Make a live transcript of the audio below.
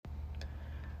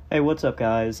Hey, what's up,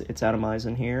 guys? It's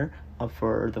Eisen here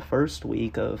for the first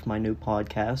week of my new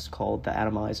podcast called The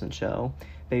Eisen Show.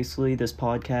 Basically, this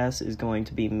podcast is going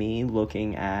to be me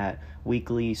looking at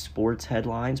weekly sports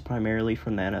headlines, primarily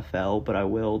from the NFL, but I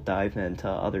will dive into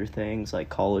other things like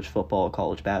college football,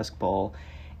 college basketball,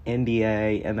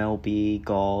 NBA, MLB,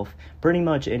 golf, pretty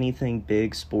much anything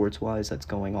big sports-wise that's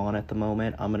going on at the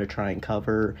moment. I'm going to try and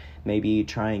cover, maybe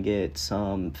try and get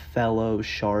some fellow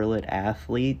Charlotte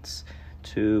athletes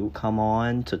to come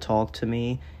on to talk to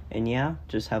me, and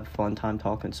just have a fun time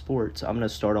talking sports. I'm going to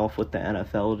start off with the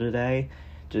NFL today,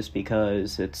 just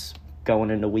because it's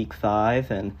going into week 5,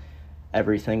 and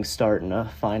everything's starting to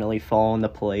finally fall into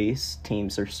place.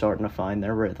 Teams are starting to find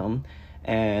their rhythm,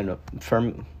 and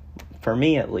for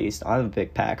me at least, I'm a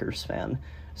big Packers fan,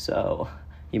 so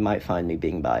you might find me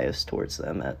being biased towards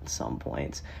them at some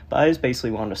points. But I just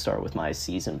basically wanted to start with my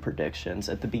season predictions.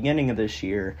 At the beginning of this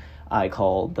year, I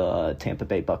called the Tampa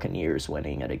Bay Buccaneers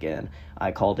winning it again.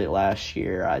 I called it last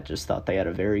year. I just thought they had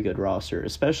a very good roster,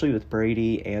 especially with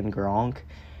Brady and Gronk.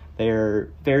 They're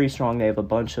very strong. They have a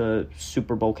bunch of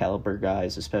Super Bowl caliber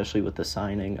guys, especially with the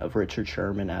signing of Richard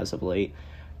Sherman as of late.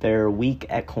 They're weak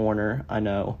at corner, I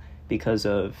know, because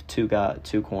of two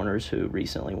corners who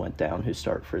recently went down who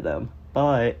start for them.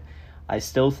 But I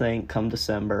still think come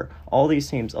December, all these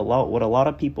teams, what a lot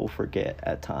of people forget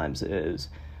at times is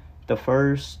the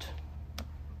first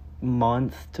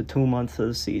month to 2 months of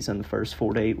the season, the first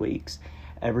 4 to 8 weeks,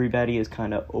 everybody is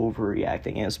kind of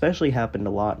overreacting. And especially happened a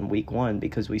lot in week 1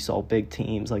 because we saw big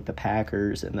teams like the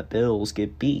Packers and the Bills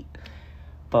get beat.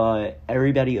 But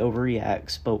everybody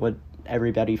overreacts. But what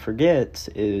everybody forgets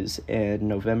is in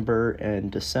November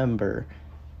and December,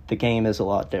 the game is a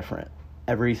lot different.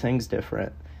 Everything's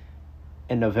different.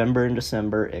 In November and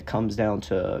December, it comes down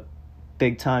to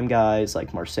big-time guys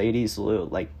like Mercedes Lou,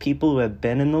 like people who have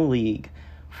been in the league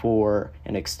for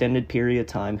an extended period of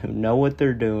time, who know what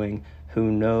they're doing, who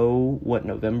know what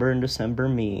November and December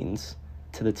means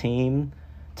to the team,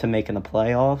 to making the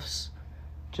playoffs.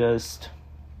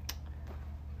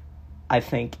 I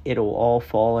think it'll all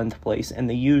fall into place. And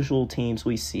the usual teams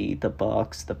we see, the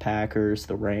Bucks, the Packers,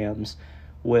 the Rams,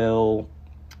 will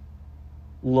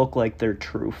look like their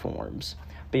true forms.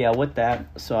 But with that,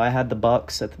 so I had the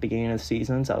Bucks at the beginning of the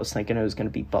seasons. I was thinking it was going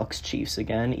to be Bucks-Chiefs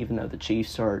again, even though the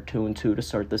Chiefs are 2-2 to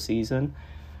start the season.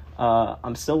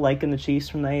 I'm still liking the Chiefs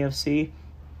from the AFC.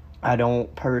 I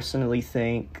don't personally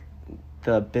think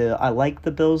I like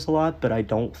the Bills a lot, but I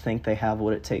don't think they have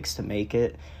what it takes to make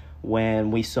it. When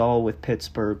we saw with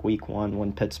Pittsburgh week 1,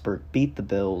 when Pittsburgh beat the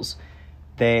Bills,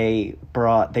 they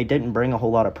didn't bring a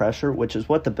whole lot of pressure, which is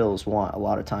what the Bills want a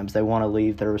lot of times. They want to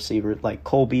leave their receiver like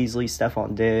Cole Beasley,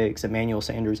 Stephon Diggs, Emmanuel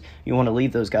Sanders. You want to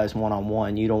leave those guys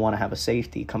one-on-one. You don't want to have a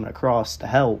safety coming across to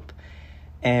help.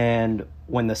 And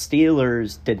when the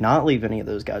Steelers did not leave any of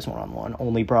those guys one-on-one,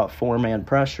 only brought 4-man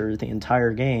pressure the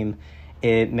entire game,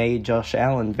 it made Josh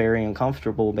Allen very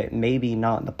uncomfortable, but maybe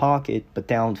not in the pocket, but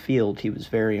downfield he was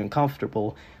very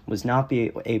uncomfortable, was not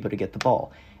able to get the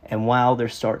ball. And while they're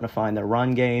starting to find their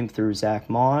run game through Zach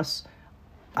Moss,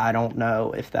 I don't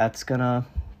know if that's going to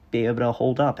be able to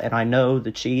hold up. And I know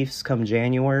the Chiefs, come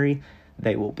January,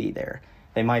 they will be there.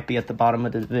 They might be at the bottom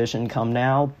of the division come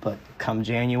now, but come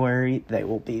January, they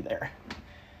will be there.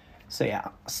 So I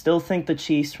still think the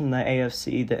Chiefs from the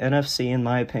AFC. The NFC, in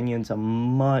my opinion, is a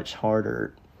much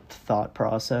harder thought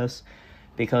process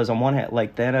because on one hand,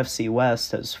 like the NFC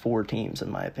West has 4 teams,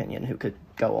 in my opinion, who could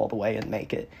go all the way and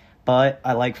make it. But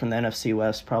I like from the NFC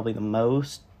West probably the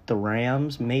most the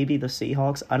Rams, maybe the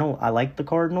Seahawks. I like the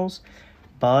Cardinals,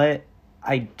 but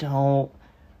I don't.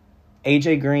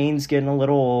 AJ Green's getting a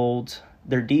little old.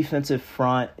 Their defensive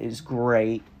front is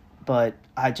great, but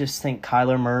I just think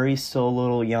Kyler Murray's still a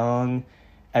little young.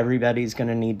 Everybody's going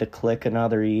to need to click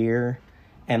another year.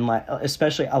 And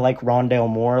especially, I like Rondale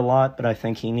Moore a lot, but I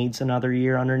think he needs another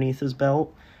year underneath his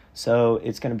belt. So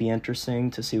it's going to be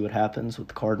interesting to see what happens with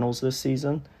the Cardinals this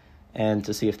season and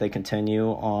to see if they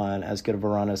continue on as good of a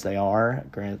run as they are.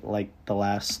 Like the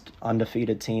last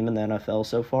undefeated team in the NFL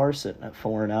so far, sitting at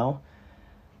 4-0.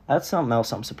 That's something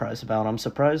else I'm surprised about. I'm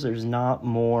surprised there's not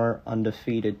more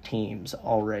undefeated teams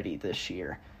already this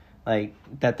year. Like,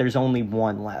 that there's only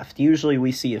one left. Usually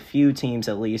we see a few teams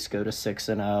at least go to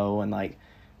 6-0 and,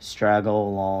 straggle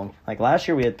along. Like, last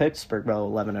year we had Pittsburgh go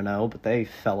 11-0, but they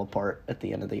fell apart at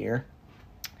the end of the year.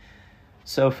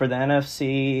 So for the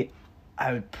NFC,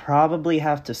 I would probably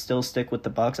have to still stick with the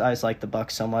Bucks. I just like the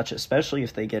Bucks so much, especially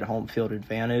if they get home field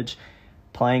advantage.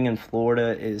 Playing in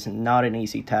Florida is not an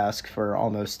easy task for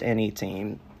almost any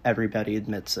team. Everybody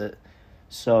admits it.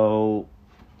 So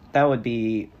that would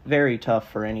be very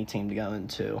tough for any team to go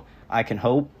into. I can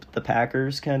hope the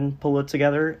Packers can pull it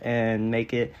together and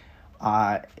make it.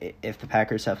 If the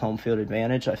Packers have home field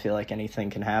advantage, I feel like anything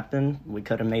can happen. We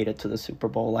could have made it to the Super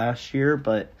Bowl last year,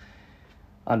 but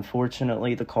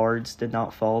unfortunately the cards did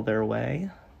not fall their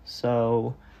way.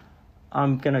 So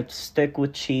I'm going to stick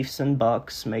with Chiefs and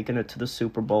Bucks making it to the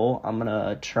Super Bowl. I'm going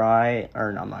to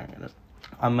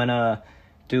I'm going to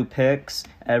do picks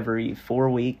every 4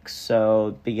 weeks.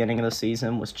 So beginning of the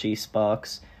season was Chiefs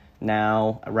Bucks.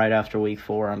 Now, right after week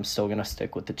 4, I'm still going to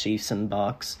stick with the Chiefs and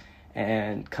Bucks.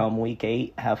 And come week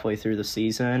 8, halfway through the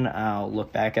season, I'll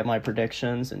look back at my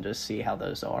predictions and just see how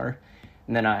those are.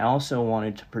 And then I also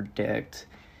wanted to predict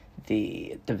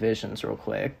the divisions real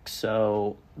quick.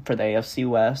 So for the AFC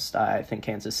West, I think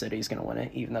Kansas City is going to win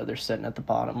it, even though they're sitting at the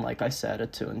bottom. Like I said,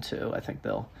 at 2-2, I think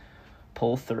they'll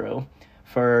pull through.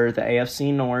 For the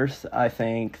AFC North, I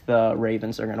think the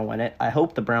Ravens are going to win it. I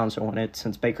hope the Browns will win it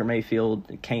since Baker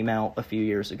Mayfield came out a few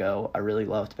years ago. I really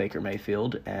loved Baker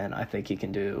Mayfield, and I think he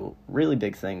can do really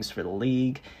big things for the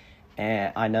league.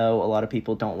 And I know a lot of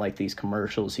people don't like these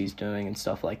commercials he's doing and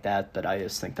stuff like that, but I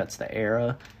just think that's the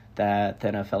era that the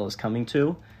NFL is coming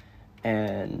to,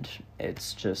 and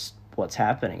it's just what's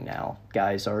happening now.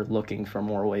 Guys are looking for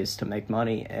more ways to make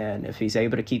money, and if he's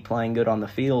able to keep playing good on the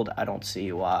field, I don't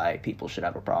see why people should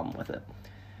have a problem with it.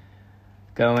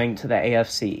 Going to the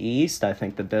AFC East, I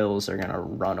think the Bills are going to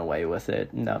run away with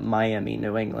it. Miami,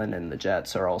 New England, and the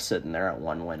Jets are all sitting there at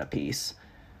 1 win apiece.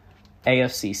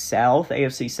 AFC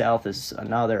South is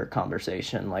another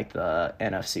conversation like the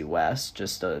NFC West,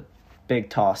 just a big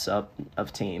toss-up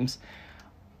of teams.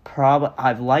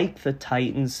 I've liked the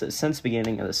Titans since the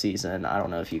beginning of the season. I don't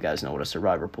know if you guys know what a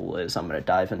survivor pool is. I'm going to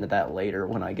dive into that later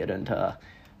when I get into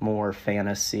more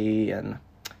fantasy and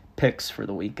picks for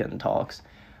the weekend talks.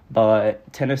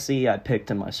 But Tennessee, I picked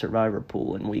in my survivor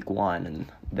pool in week 1,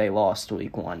 and they lost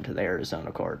week 1 to the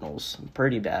Arizona Cardinals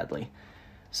pretty badly.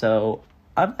 So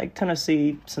I've liked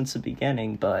Tennessee since the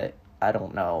beginning, but I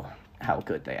don't know how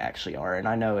good they actually are. And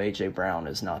I know A.J. Brown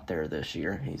is not there this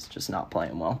year. He's just not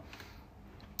playing well.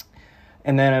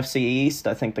 In the NFC East,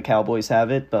 I think the Cowboys have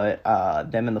it, but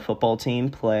them and the football team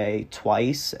play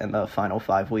twice in the final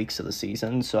 5 weeks of the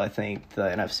season. So I think the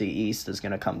NFC East is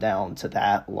going to come down to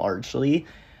that largely.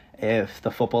 If the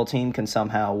football team can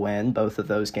somehow win both of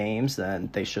those games,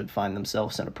 then they should find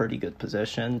themselves in a pretty good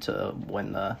position to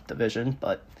win the division.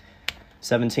 But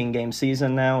 17-game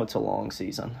season now, it's a long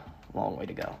season. Long way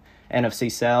to go.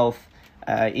 NFC South.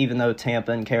 Even though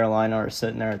Tampa and Carolina are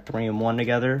sitting there at 3-1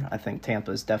 together, I think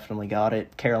Tampa's definitely got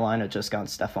it. Carolina just got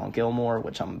Stephon Gilmore,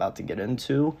 which I'm about to get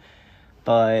into,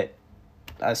 but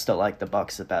I still like the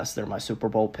Bucs the best. They're my Super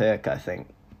Bowl pick. I think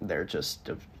they're just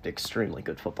an extremely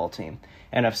good football team.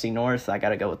 NFC North, I got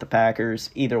to go with the Packers.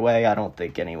 Either way, I don't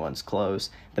think anyone's close.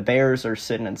 The Bears are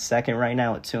sitting in second right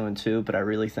now at 2-2, but I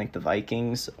really think the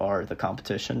Vikings are the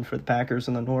competition for the Packers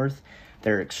in the North.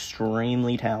 They're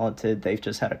extremely talented. They've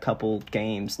just had a couple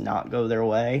games not go their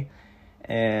way,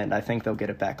 and I think they'll get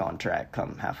it back on track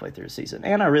come halfway through the season.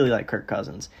 And I really like Kirk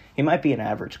Cousins. He might be an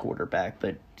average quarterback,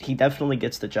 but he definitely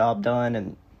gets the job done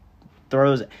and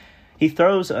he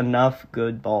throws enough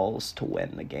good balls to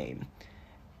win the game.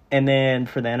 And then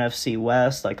for the NFC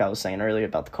West, like I was saying earlier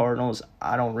about the Cardinals,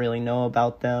 I don't really know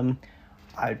about them.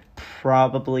 I'd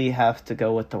probably have to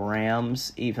go with the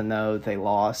Rams, even though they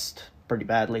lost pretty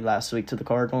badly last week to the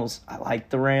Cardinals. I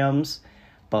like the Rams,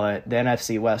 but the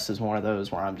NFC West is one of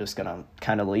those where I'm just going to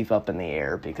kind of leave up in the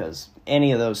air because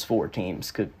any of those 4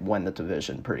 teams could win the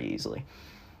division pretty easily.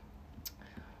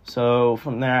 So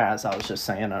from there, as I was just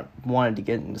saying, I wanted to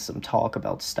get into some talk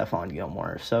about Stephon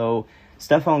Gilmore. So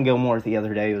Stephon Gilmore the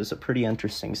other day, was a pretty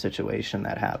interesting situation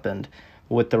that happened.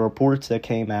 With the reports that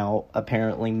came out,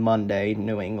 apparently Monday,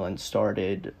 New England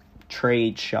started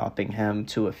trade shopping him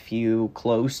to a few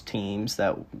close teams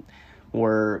that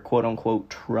were quote-unquote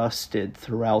trusted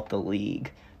throughout the league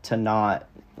to not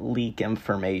leak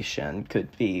information.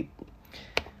 Could be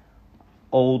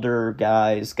older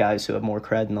guys who have more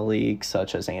cred in the league,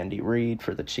 such as Andy Reid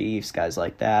for the Chiefs, guys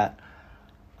like that.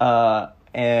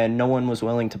 And no one was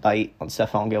willing to bite on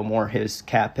Stephon Gilmore. His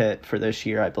cap hit for this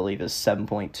year, I believe, is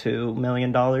 $7.2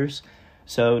 million.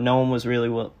 So no one was really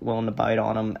willing to bite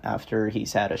on him after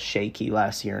he's had a shaky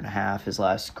last year and a half. His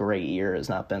last great year has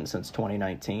not been since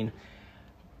 2019.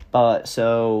 But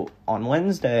so on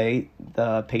Wednesday,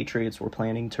 the Patriots were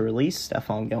planning to release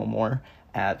Stephon Gilmore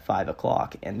at 5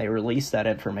 o'clock. And they released that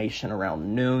information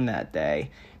around noon that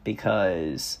day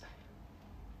because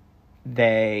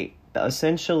they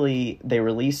essentially, they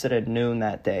released it at noon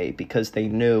that day because they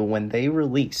knew when they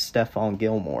released Stephon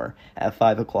Gilmore at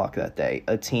 5 o'clock that day,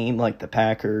 a team like the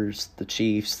Packers, the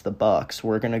Chiefs, the Bucks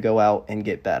were going to go out and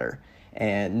get better.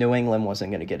 And New England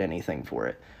wasn't going to get anything for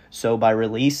it. So by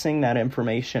releasing that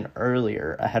information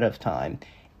earlier, ahead of time,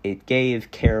 it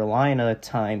gave Carolina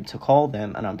time to call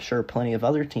them, and I'm sure plenty of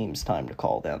other teams time to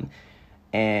call them,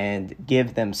 and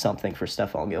give them something for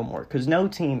Stephon Gilmore. Because no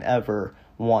team ever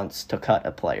wants to cut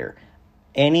a player.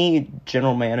 Any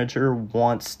general manager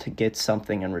wants to get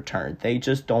something in return. They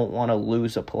just don't want to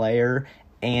lose a player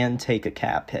and take a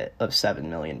cap hit of $7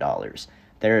 million.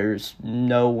 There's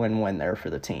no win-win there for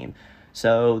the team.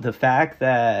 So the fact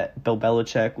that Bill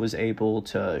Belichick was able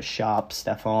to shop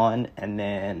Stephon and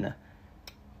then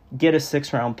get a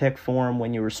 6th-round pick for him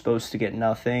when you were supposed to get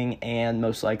nothing and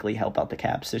most likely help out the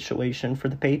cap situation for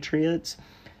the Patriots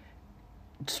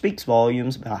speaks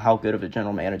volumes about how good of a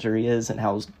general manager he is and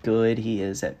how good he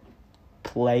is at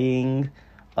playing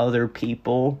other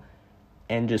people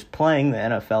and just playing the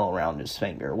NFL around his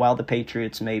finger. While the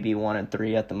Patriots may be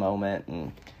 1-3 at the moment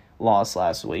and lost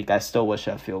last week, I still wish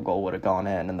that field goal would have gone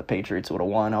in and the Patriots would have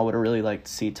won. I would have really liked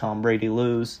to see Tom Brady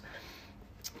lose.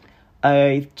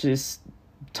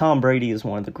 Tom Brady is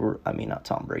Bill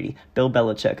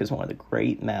Belichick is one of the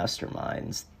great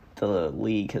masterminds the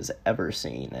league has ever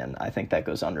seen, and I think that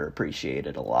goes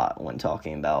underappreciated a lot when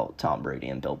talking about Tom Brady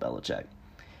and Bill Belichick.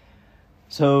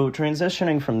 So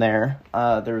transitioning from there,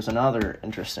 there was another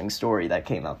interesting story that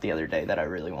came out the other day that I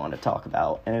really wanted to talk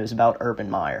about, and it was about Urban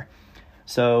Meyer.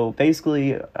 So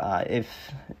basically, if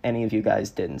any of you guys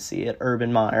didn't see it,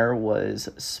 Urban Meyer was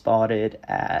spotted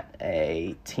at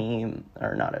a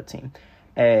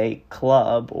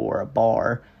club or a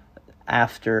bar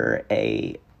after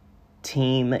a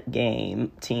team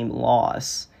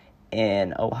loss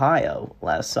in Ohio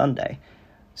last Sunday.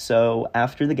 So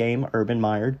after the game, Urban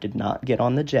Meyer did not get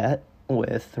on the jet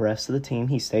with the rest of the team.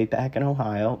 He stayed back in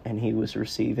Ohio, and he was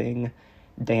receiving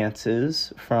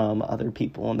dances from other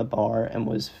people in the bar and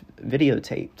was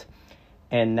videotaped.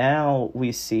 And now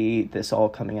we see this all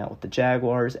coming out with the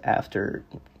Jaguars after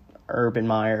Urban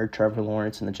Meyer, Trevor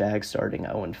Lawrence, and the Jags starting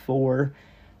 0-4,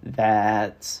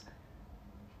 that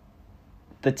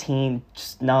the team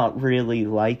just not really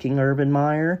liking Urban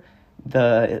Meyer.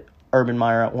 Urban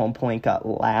Meyer at one point got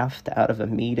laughed out of a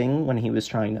meeting when he was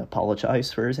trying to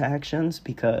apologize for his actions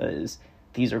because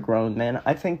these are grown men.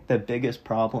 I think the biggest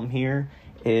problem here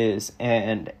is,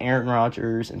 and Aaron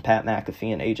Rodgers and Pat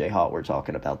McAfee and AJ Hawk were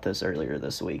talking about this earlier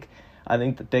this week, I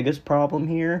think the biggest problem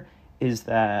here is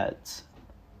that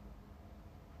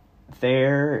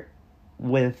NFL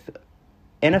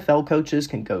coaches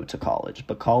can go to college,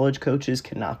 but college coaches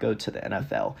cannot go to the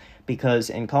NFL because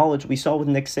in college, we saw with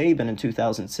Nick Saban in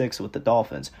 2006 with the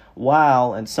Dolphins,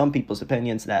 while in some people's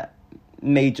opinions that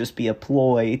may just be a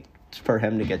ploy for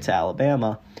him to get to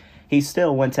Alabama, he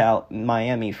still went out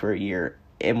Miami for a year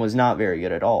and was not very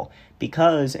good at all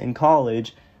because in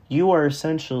college, you are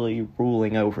essentially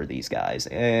ruling over these guys.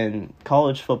 In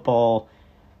college football,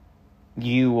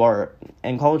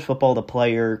 the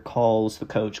player calls the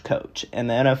coach. In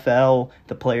the NFL,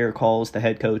 the player calls the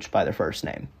head coach by their first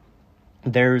name.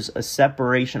 There's a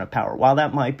separation of power. While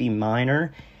that might be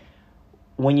minor,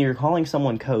 when you're calling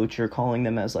someone coach, you're calling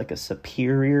them as like a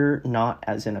superior, not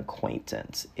as an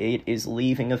acquaintance. It is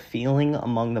leaving a feeling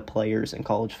among the players in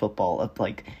college football of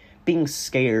like being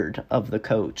scared of the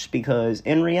coach because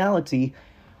in reality,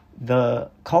 the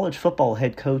college football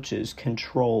head coaches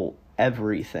control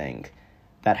everything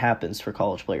that happens for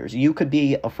college players. You could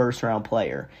be a first-round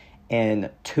player,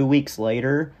 and 2 weeks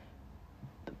later,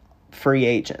 free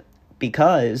agent.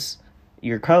 Because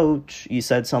you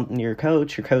said something to your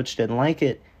coach didn't like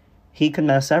it, he could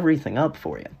mess everything up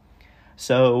for you.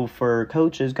 So for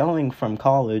coaches going from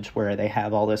college, where they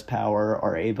have all this power,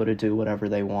 are able to do whatever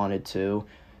they wanted to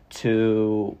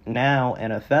now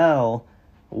NFL,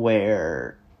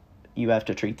 where you have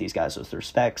to treat these guys with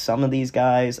respect. Some of these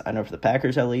guys, I know for the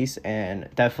Packers at least, and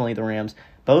definitely the Rams,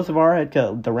 both of our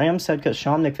the Rams head coach,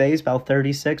 Sean McVay, is about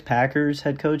 36. Packers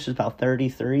head coach is about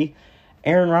 33.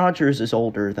 Aaron Rodgers is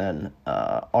older than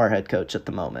our head coach at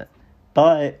the moment.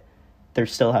 But there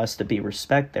still has to be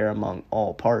respect there among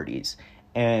all parties.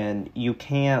 And you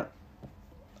can't,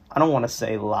 I don't want to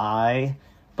say lie,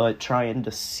 but try and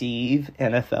deceive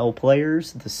NFL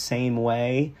players the same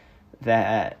way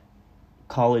that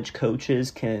college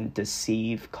coaches can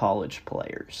deceive college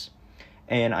players.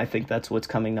 And I think that's what's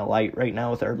coming to light right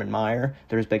now with Urban Meyer.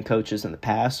 There's been coaches in the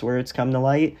past where it's come to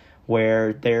light,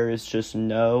 where there is just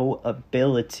no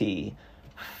ability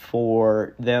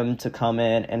for them to come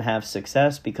in and have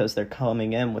success because they're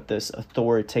coming in with this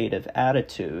authoritative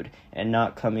attitude and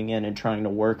not coming in and trying to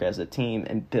work as a team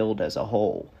and build as a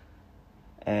whole.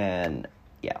 And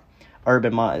yeah,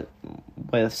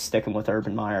 sticking with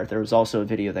Urban Meyer, there was also a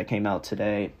video that came out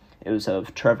today. It was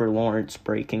of Trevor Lawrence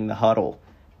breaking the huddle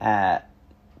at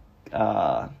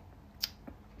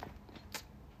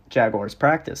Jaguars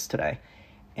practice today.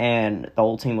 And the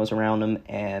whole team was around him,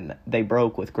 and they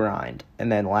broke with grind and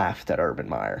then laughed at Urban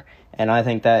Meyer. And I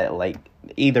think that,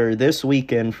 either this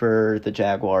weekend for the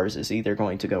Jaguars is either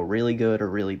going to go really good or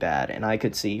really bad. And I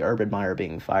could see Urban Meyer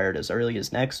being fired as early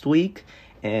as next week,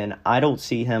 and I don't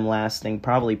see him lasting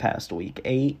probably past week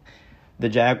 8. The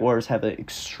Jaguars have an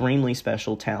extremely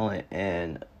special talent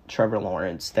in Trevor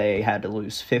Lawrence. They had to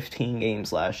lose 15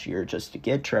 games last year just to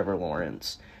get Trevor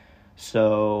Lawrence.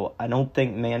 So I don't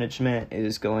think management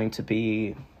is going to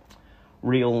be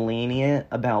real lenient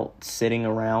about sitting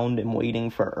around and waiting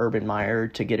for Urban Meyer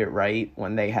to get it right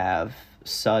when they have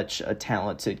such a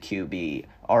talented QB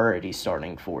already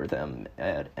starting for them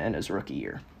in his rookie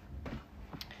year.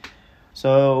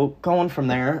 So going from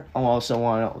there,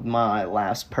 my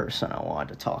last person I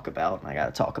wanted to talk about, and I got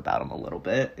to talk about him a little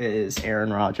bit, is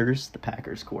Aaron Rodgers, the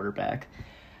Packers quarterback.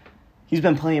 He's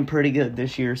been playing pretty good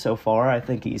this year so far. I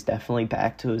think he's definitely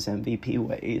back to his MVP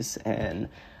ways. And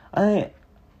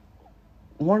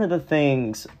one of the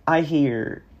things I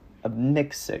hear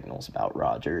mixed signals about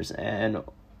Rodgers, and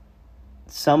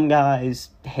some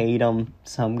guys hate him,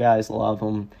 some guys love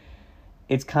him.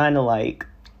 It's kind of like,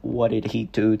 what did he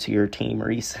do to your team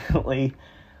recently?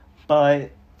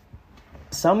 But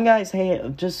some guys hate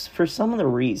him, just for some of the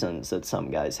reasons that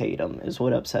some guys hate him is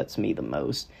what upsets me the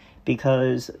most.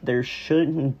 Because there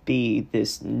shouldn't be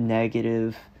this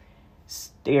negative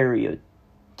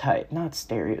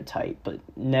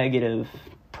negative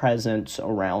presence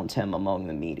around him among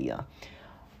the media.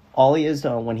 All he has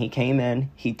done when he came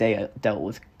in, he dealt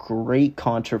with great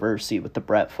controversy with the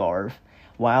Brett Favre.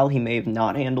 While he may have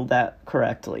not handled that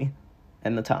correctly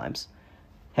in the times,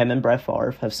 him and Brett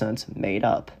Favre have since made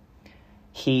up.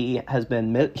 He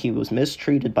was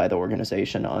mistreated by the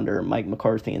organization under Mike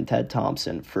McCarthy and Ted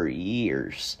Thompson for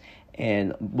years,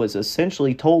 and was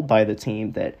essentially told by the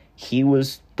team that he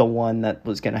was the one that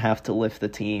was going to have to lift the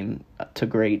team to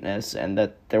greatness, and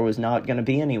that there was not going to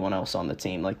be anyone else on the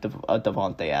team like a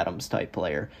Devontae Adams type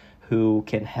player who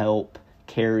can help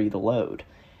carry the load.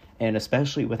 And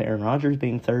especially with Aaron Rodgers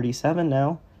being 37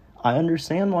 now, I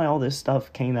understand why all this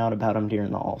stuff came out about him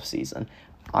during the offseason.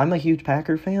 I'm a huge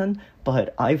Packer fan,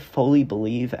 but I fully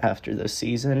believe after this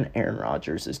season, Aaron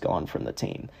Rodgers is gone from the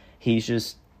team.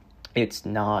 It's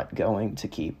not going to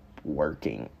keep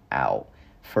working out.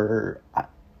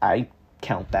 I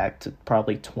count back to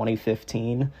probably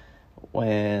 2015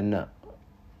 when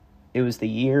it was the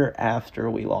year after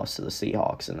we lost to the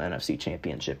Seahawks in the NFC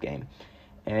Championship game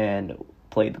and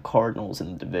played the Cardinals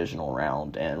in the divisional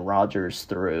round, and Rodgers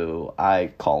threw,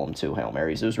 I call them 2 Hail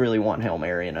Marys. It was really one Hail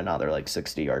Mary and another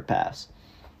 60-yard pass.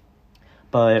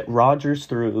 But Rodgers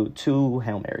threw 2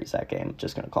 Hail Marys that game,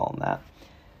 just going to call them that.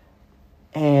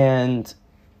 And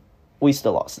we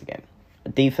still lost the game. The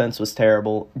defense was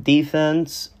terrible.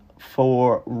 Defense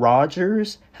for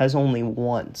Rodgers has only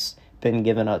once been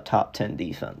given a top 10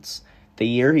 defense. The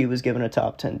year he was given a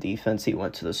top 10 defense, he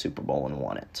went to the Super Bowl and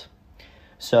won it.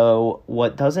 So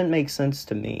what doesn't make sense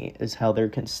to me is how there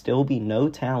can still be no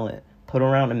talent put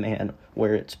around a man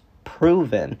where it's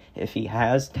proven if he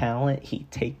has talent, he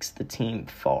takes the team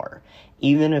far.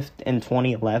 Even if in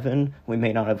 2011 we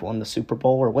may not have won the Super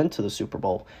Bowl or went to the Super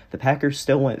Bowl, the Packers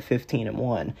still went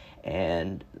 15-1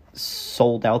 and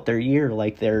sold out their year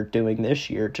like they're doing this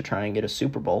year to try and get a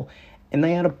Super Bowl. And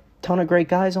they had a ton of great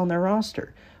guys on their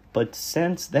roster. But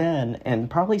since then, and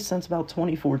probably since about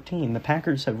 2014, the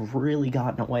Packers have really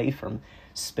gotten away from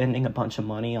spending a bunch of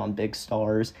money on big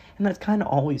stars, and that's kind of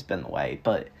always been the way.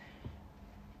 But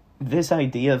this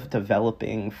idea of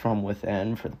developing from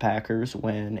within for the Packers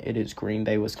when it is Green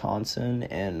Bay, Wisconsin,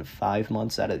 and 5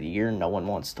 months out of the year no one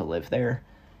wants to live there,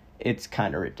 it's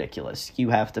kind of ridiculous. You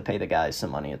have to pay the guys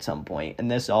some money at some point,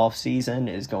 and this offseason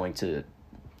is going to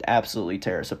absolutely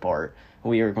tear us apart.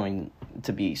 We are going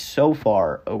to be so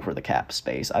far over the cap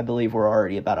space. I believe we're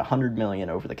already about $100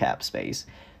 million over the cap space.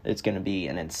 It's going to be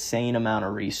an insane amount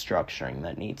of restructuring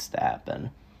that needs to happen.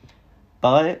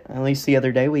 But at least the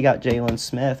other day we got Jalen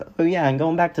Smith. Oh, yeah, and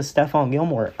going back to Stephon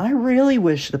Gilmore, I really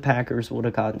wish the Packers would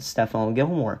have gotten Stephon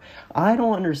Gilmore. I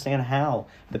don't understand how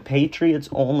the Patriots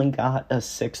only got a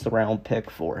 6th-round pick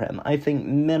for him. I think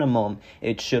minimum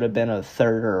it should have been a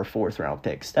 3rd or a 4th-round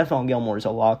pick. Stephon Gilmore is a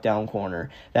lockdown corner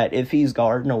that if he's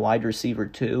guarding a wide receiver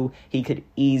too, he could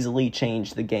easily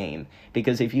change the game.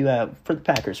 Because if you have, for the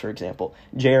Packers, for example,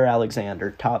 Jair Alexander,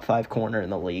 top 5 corner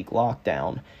in the league,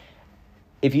 lockdown.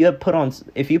 If you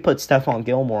put Stephon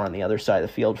Gilmore on the other side of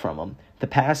the field from him, the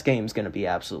pass game is going to be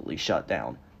absolutely shut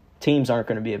down. Teams aren't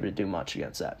going to be able to do much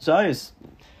against that. So it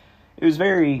was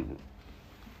very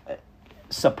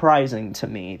surprising to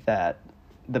me that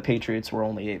the Patriots were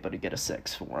only able to get a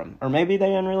 6 for him. Or maybe they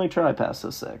didn't really try past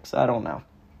the 6. I don't know.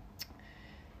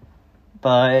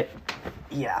 But,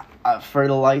 yeah, for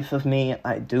the life of me,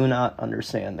 I do not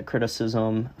understand the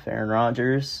criticism of Aaron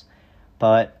Rodgers.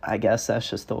 But I guess that's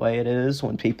just the way it is.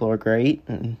 When people are great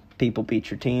and people beat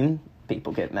your team,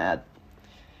 people get mad.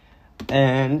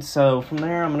 And so from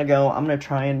there, I'm going to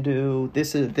try and do,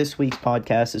 this week's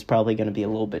podcast is probably going to be a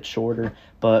little bit shorter,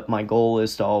 but my goal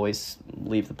is to always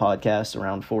leave the podcast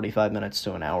around 45 minutes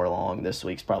to an hour long. This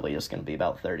week's probably just going to be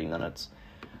about 30 minutes.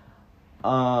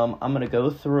 I'm going to go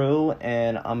through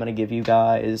and I'm going to give you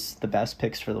guys the best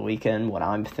picks for the weekend, what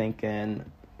I'm thinking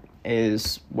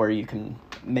is where you can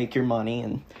make your money.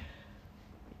 And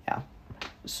yeah,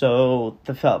 so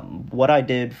what I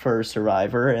did for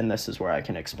Survivor, and this is where I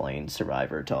can explain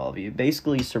Survivor to all of you.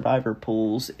 Basically, Survivor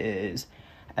pools is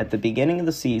at the beginning of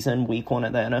the season, week 1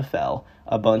 of the NFL,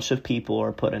 a bunch of people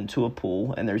are put into a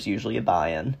pool, and there's usually a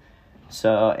buy-in.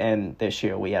 So, and this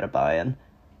year we had a buy-in,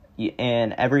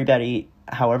 and everybody,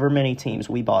 however many teams,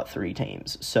 we bought 3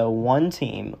 teams. So one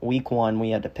team, week 1,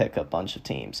 we had to pick a bunch of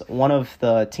teams. One of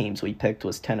the teams we picked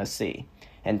was Tennessee,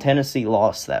 and Tennessee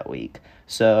lost that week.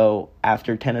 So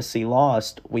after Tennessee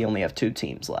lost, we only have 2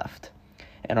 teams left.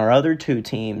 And our other 2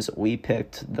 teams, we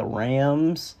picked the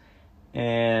Rams,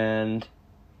 and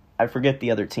I forget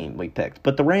the other team we picked.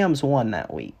 But the Rams won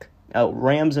that week. Oh,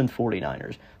 Rams and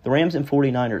 49ers. The Rams and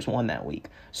 49ers won that week.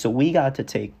 So we got to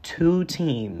take 2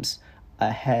 teams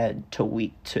ahead to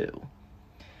week 2.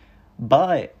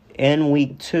 But in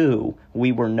week 2,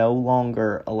 we were no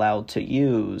longer allowed to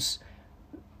use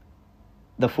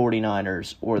the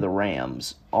 49ers or the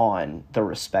Rams on the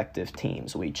respective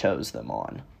teams we chose them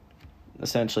on.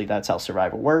 Essentially, that's how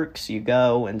Survivor works. You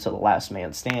go into the last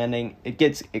man standing. It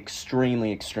gets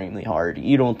extremely, extremely hard.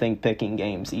 You don't think picking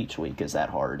games each week is that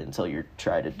hard until you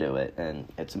try to do it, and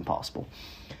it's impossible.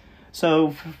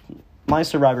 So, my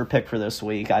Survivor pick for this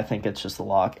week, I think it's just a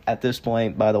lock. At this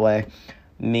point, by the way,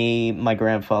 me, my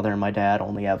grandfather, and my dad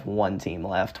only have 1 team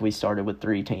left. We started with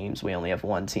 3 teams. We only have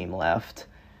 1 team left.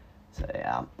 So,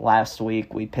 yeah, last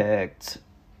week we picked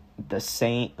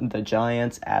the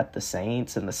Giants at the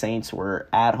Saints, and the Saints were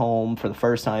at home for the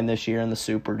first time this year in the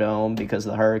Superdome because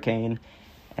of the hurricane,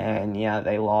 and yeah,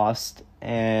 they lost.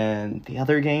 And the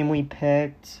other game we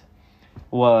picked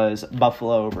was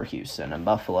Buffalo over Houston, and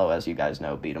Buffalo, as you guys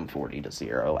know, beat them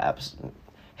 40-0,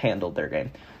 handled their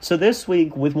game. So this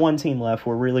week, with 1 team left,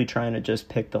 we're really trying to just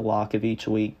pick the lock of each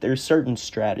week. There's certain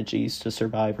strategies to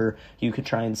Survivor. You can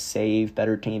try and save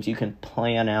better teams. You can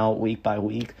plan out week by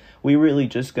week. We really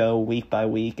just go week by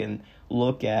week and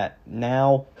look at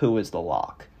now who is the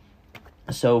lock.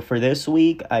 So for this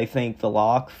week, I think the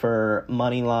lock for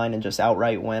money line and just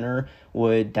outright winner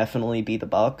would definitely be the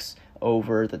Bucs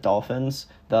over the Dolphins.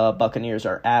 The Buccaneers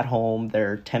are at home.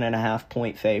 They're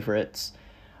 10.5-point favorites.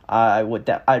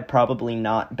 I'd probably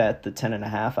not bet the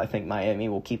 10.5. I think Miami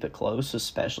will keep it close,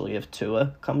 especially if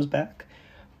Tua comes back.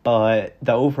 But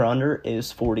the over-under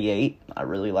is 48. I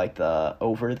really like the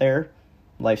over there.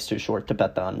 Life's too short to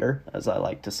bet the under, as I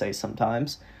like to say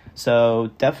sometimes.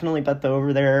 So definitely bet the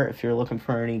over there if you're looking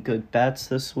for any good bets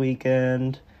this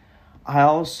weekend. I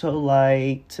also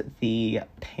liked the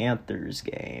Panthers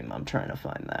game. I'm trying to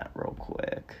find that real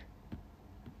quick.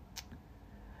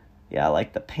 Yeah, I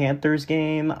liked the Panthers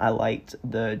game. I liked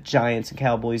the Giants and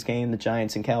Cowboys game.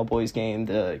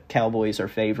 The Cowboys are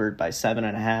favored by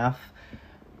 7.5.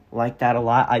 Like that a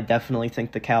lot. I definitely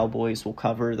think the Cowboys will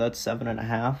cover that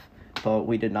 7.5. But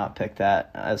we did not pick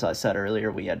that. As I said earlier,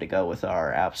 we had to go with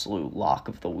our absolute lock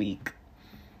of the week.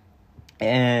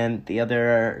 And the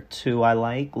other 2 I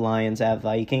like, Lions at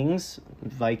Vikings.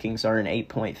 Vikings are an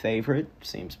 8-point favorite.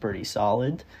 Seems pretty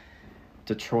solid.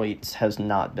 Detroit has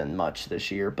not been much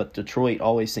this year, but Detroit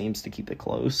always seems to keep it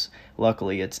close.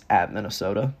 Luckily, it's at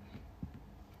Minnesota.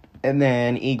 And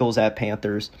then Eagles at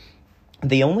Panthers.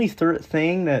 The only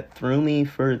thing that threw me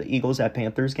for the Eagles at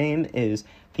Panthers game is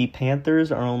The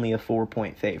Panthers are only a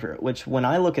 4-point favorite, which when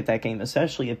I look at that game,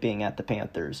 especially it being at the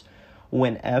Panthers,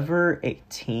 whenever a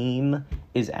team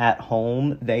is at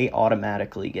home, they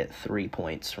automatically get 3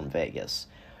 points from Vegas.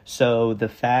 So the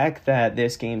fact that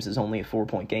this game is only a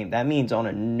 4-point game, that means on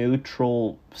a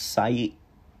neutral site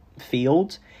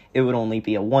field, it would only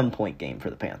be a 1-point game for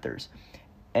the Panthers.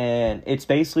 And it's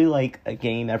basically like a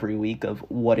game every week of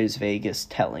what is Vegas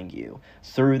telling you.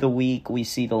 Through the week, we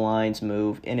see the lines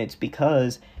move, and it's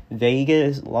because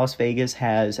Las Vegas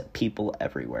has people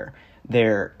everywhere.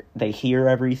 They hear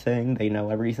everything, they know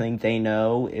everything. They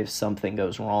know if something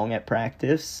goes wrong at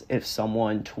practice, if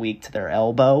someone tweaked their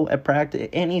elbow at practice,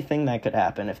 anything that could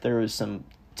happen. If there was some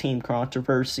team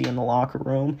controversy in the locker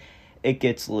room, it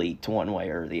gets leaked one way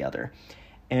or the other.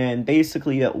 And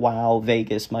basically, while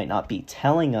Vegas might not be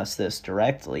telling us this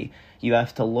directly, you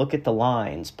have to look at the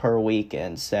lines per week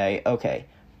and say, okay,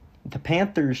 the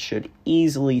Panthers should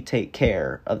easily take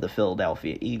care of the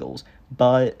Philadelphia Eagles,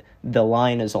 but the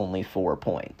line is only 4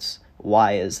 points.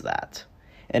 Why is that?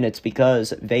 And it's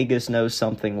because Vegas knows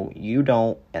something you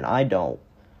don't and I don't.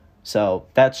 So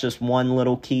that's just one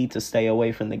little key to stay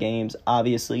away from the games.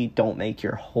 Obviously, don't make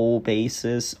your whole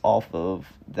basis off of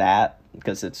that,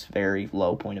 because it's very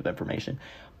low point of information.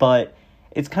 But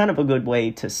it's kind of a good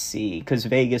way to see, because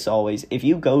Vegas always, if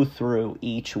you go through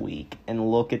each week and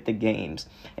look at the games,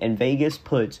 and Vegas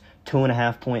puts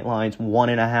 2.5-point lines,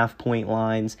 1.5-point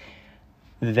lines,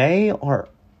 they are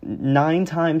 9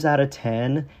 times out of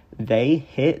 10, they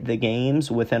hit the games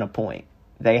within a point.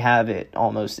 They have it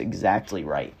almost exactly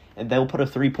right. And they'll put a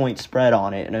 3-point spread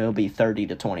on it, and it'll be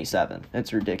 30-27.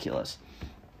 It's ridiculous.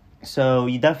 So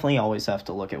you definitely always have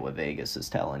to look at what Vegas is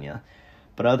telling you.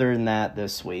 But other than that,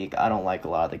 this week, I don't like a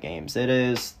lot of the games. It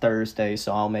is Thursday,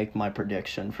 so I'll make my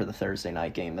prediction for the Thursday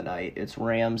night game tonight. It's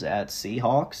Rams at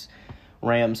Seahawks.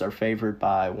 Rams are favored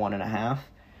by 1.5.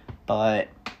 But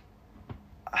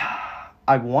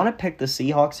I want to pick the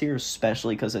Seahawks here,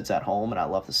 especially because it's at home, and I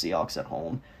love the Seahawks at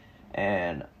home.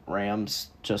 And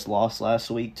Rams just lost last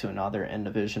week to another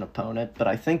in-division opponent, but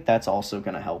I think that's also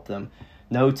going to help them.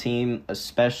 No team,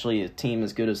 especially a team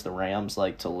as good as the Rams,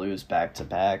 like to lose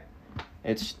back-to-back.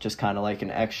 It's just kind of like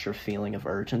an extra feeling of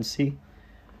urgency.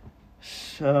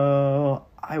 So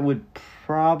I would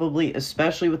probably,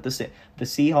 especially with the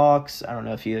Seahawks, I don't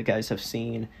know if you guys have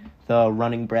seen the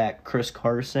running back Chris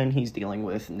Carson. He's dealing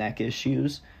with neck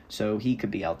issues, so he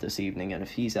could be out this evening. And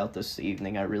if he's out this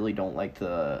evening, I really don't like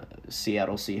the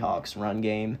Seattle Seahawks run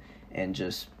game. And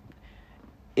just,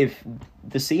 if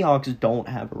the Seahawks don't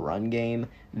have a run game,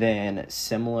 then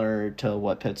similar to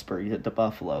what Pittsburgh did to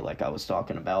Buffalo, like I was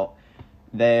talking about,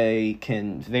 they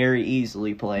can very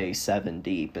easily play 7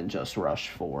 deep and just rush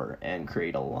 4 and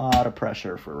create a lot of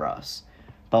pressure for Russ.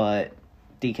 But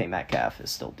DK Metcalf is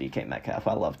still DK Metcalf.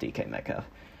 I love DK Metcalf.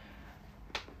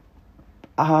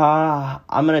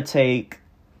 I'm going to take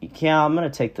the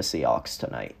Seahawks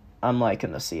tonight. I'm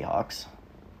liking the Seahawks.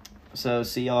 So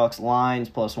Seahawks lines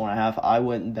plus 1.5. I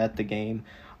wouldn't bet the game.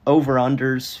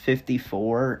 Over-unders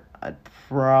 54. I'd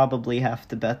probably have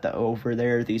to bet the over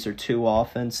there. These are two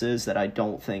offenses that I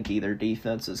don't think either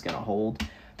defense is going to hold.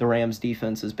 The Rams'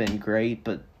 defense has been great,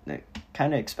 but I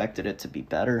kind of expected it to be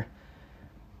better.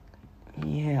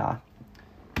 Yeah.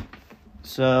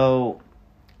 So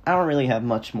I don't really have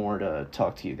much more to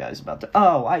talk to you guys about.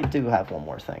 I do have one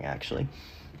more thing, actually.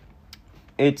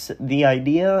 It's the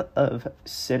idea of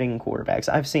sitting quarterbacks.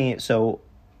 I've seen it. So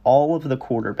all of the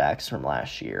quarterbacks from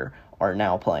last year are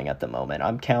now playing at the moment.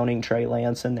 I'm counting Trey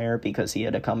Lance in there because he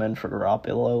had to come in for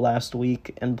Garoppolo last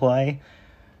week and play.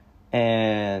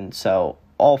 And so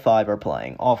all 5 are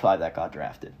playing, all 5 that got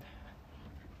drafted.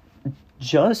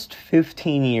 Just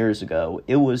 15 years ago,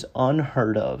 it was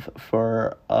unheard of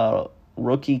for a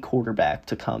rookie quarterback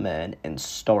to come in and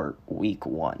start week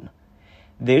 1.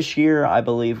 This year, I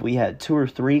believe we had 2 or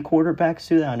 3 quarterbacks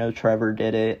do that. I know Trevor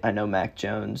did it. I know Mac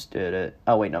Jones did it.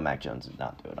 Oh, wait, no, Mac Jones did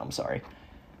not do it. I'm sorry.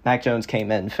 Mac Jones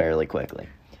came in fairly quickly.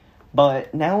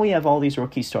 But now we have all these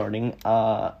rookies starting.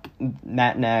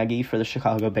 Matt Nagy for the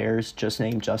Chicago Bears just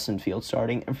named Justin Fields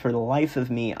starting. And for the life of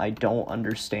me, I don't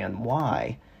understand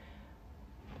why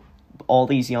all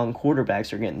these young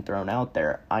quarterbacks are getting thrown out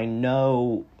there. I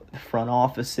know front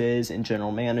offices and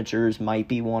general managers might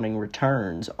be wanting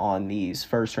returns on these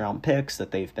first-round picks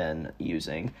that they've been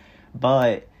using.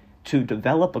 But to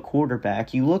develop a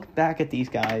quarterback, you look back at these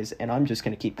guys, and I'm just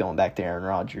going to keep going back to Aaron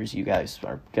Rodgers. You guys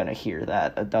are going to hear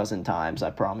that a dozen times,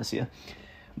 I promise you.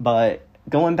 But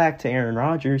going back to Aaron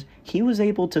Rodgers, he was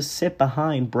able to sit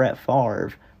behind Brett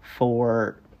Favre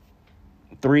for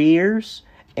 3 years,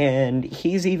 and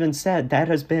he's even said that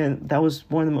was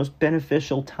one of the most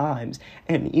beneficial times.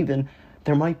 And even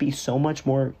there might be so much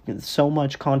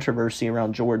controversy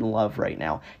around Jordan Love right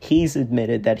now. He's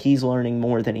admitted that he's learning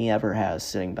more than he ever has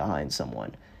sitting behind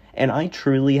someone. And I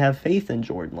truly have faith in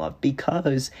Jordan Love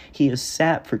because he has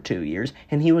sat for 2 years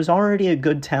and he was already a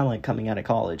good talent coming out of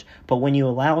college. But when you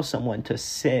allow someone to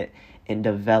sit and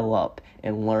develop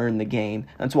and learn the game,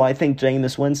 that's why I think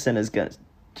Jameis Winston is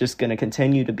just going to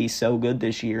continue to be so good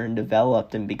this year and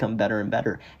developed and become better and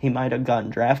better. He might have gotten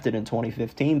drafted in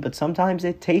 2015, but sometimes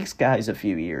it takes guys a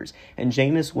few years. And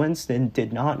Jameis Winston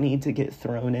did not need to get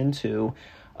thrown into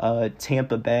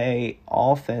Tampa Bay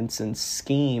offense and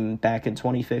scheme back in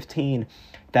 2015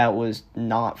 that was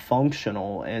not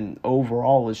functional and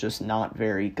overall was just not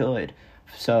very good.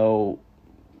 So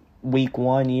week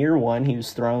 1, year 1, he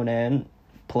was thrown in,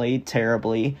 played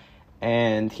terribly,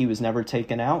 and he was never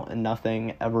taken out and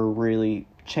nothing ever really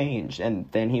changed. And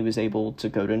then he was able to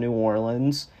go to New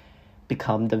Orleans,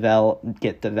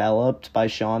 get developed by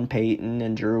Sean Payton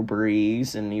and Drew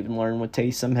Brees, and even learn with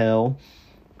Taysom Hill.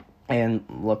 And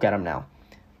look at him now.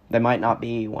 They might not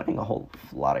be winning a whole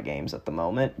lot of games at the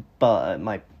moment, but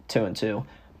might 2-2.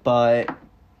 But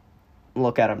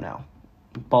look at him now.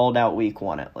 Balled out week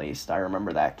 1 at least. I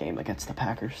remember that game against the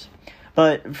Packers.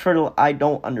 But I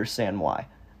don't understand why.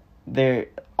 Their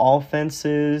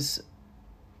offenses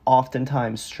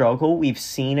oftentimes struggle. We've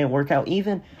seen it work out.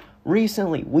 Even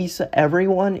recently,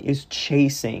 everyone is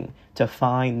chasing to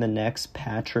find the next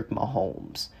Patrick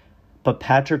Mahomes. But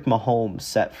Patrick Mahomes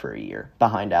set for a year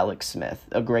behind Alex Smith,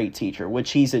 a great teacher,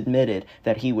 which he's admitted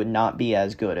that he would not be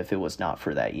as good if it was not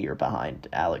for that year behind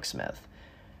Alex Smith.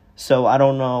 So I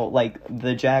don't know,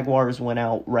 the Jaguars went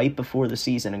out right before the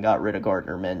season and got rid of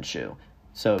Gardner Minshew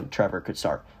so Trevor could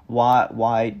start.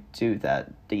 Why do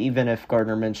that? Even if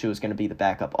Gardner Minshew is going to be the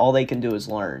backup, all they can do is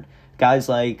learn. Guys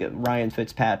like Ryan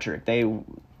Fitzpatrick, they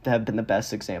have been the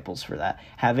best examples for that.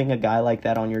 Having a guy like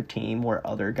that on your team where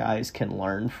other guys can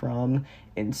learn from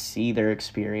and see their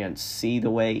experience, see the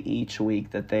way each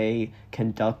week that they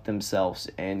conduct themselves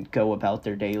and go about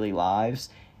their daily lives,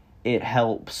 it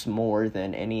helps more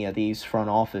than any of these front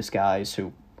office guys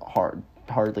who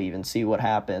hardly even see what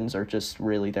happens or just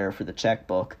really there for the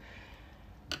checkbook.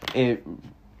 It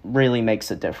really makes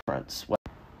a difference.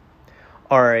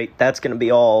 Alright, that's going to be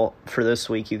all for this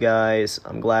week, you guys.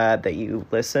 I'm glad that you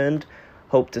listened.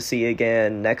 Hope to see you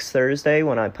again next Thursday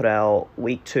when I put out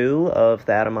week 2 of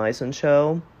the Adam Eisen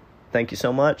Show. Thank you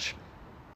so much.